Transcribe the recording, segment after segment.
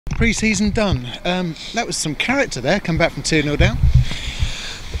pre-season done. That was some character there, come back from 2-0 down.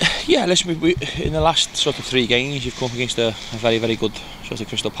 Yeah, listen, we in the last sort of 3 games, you've come up against a very, very good sort of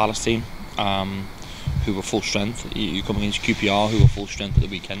Crystal Palace team, who were full strength. You come against QPR, who were full strength at the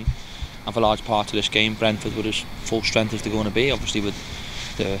weekend. And for a large part of this game, Brentford were as full strength as they're going to be. Obviously, with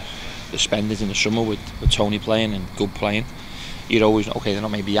the spenders in the summer, with Tony playing and Good playing, you're always, okay, they're not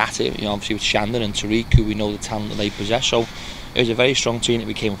maybe at it. You know, obviously with Shandon and Tariq, who we know the talent that they possess. So it was a very strong team that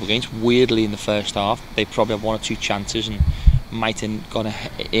we came up against. Weirdly, in the first half, they probably had 1 or 2 chances and might have gone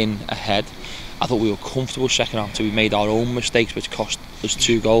in ahead. I thought we were comfortable second half until we made our own mistakes, which cost us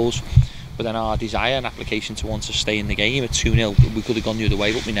 2 goals. But then our desire and application to want to stay in the game at 2-0, we could have gone the other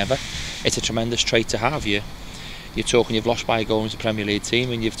way, but we never. It's a tremendous trait to have. You're talking, you've lost by a goal as a Premier League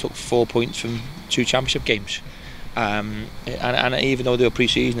team, and you've took 4 points from 2 Championship games. And even though they were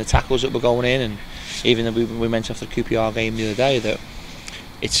pre-season, the tackles that were going in, and even though we mentioned after the QPR game the other day that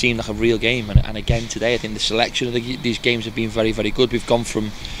it seemed like a real game. And again today, I think the selection of these games have been very, very good. We've gone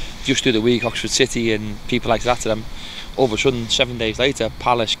from just through the week Oxford City and people like that to them. All of a sudden, 7 days later,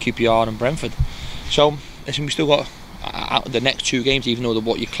 Palace, QPR and Brentford. So listen, we still got the next 2 games, even though they're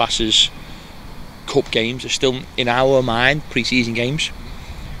what you class as cup games, are still in our mind pre-season games.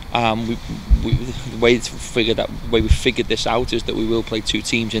 The way we figured this out is that we will play 2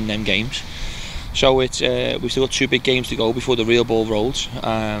 teams in them games. So it's we've still got 2 big games to go before the real ball rolls,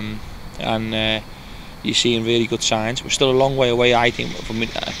 and you're seeing really good signs. We're still a long way away, I think, from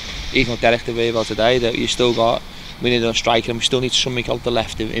even with Derek de about today, that you still got. We need a striker, and we still need something out the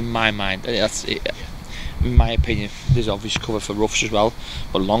left. In my mind, that's it. In my opinion, there's obvious cover for Ruffs as well,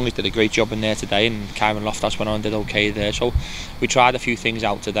 but Longley did a great job in there today, and Kyron Loftus went on and did okay there. So we tried a few things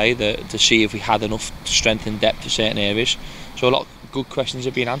out today to see if we had enough strength and depth for certain areas. So a lot of good questions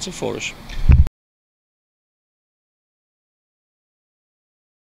have been answered for us.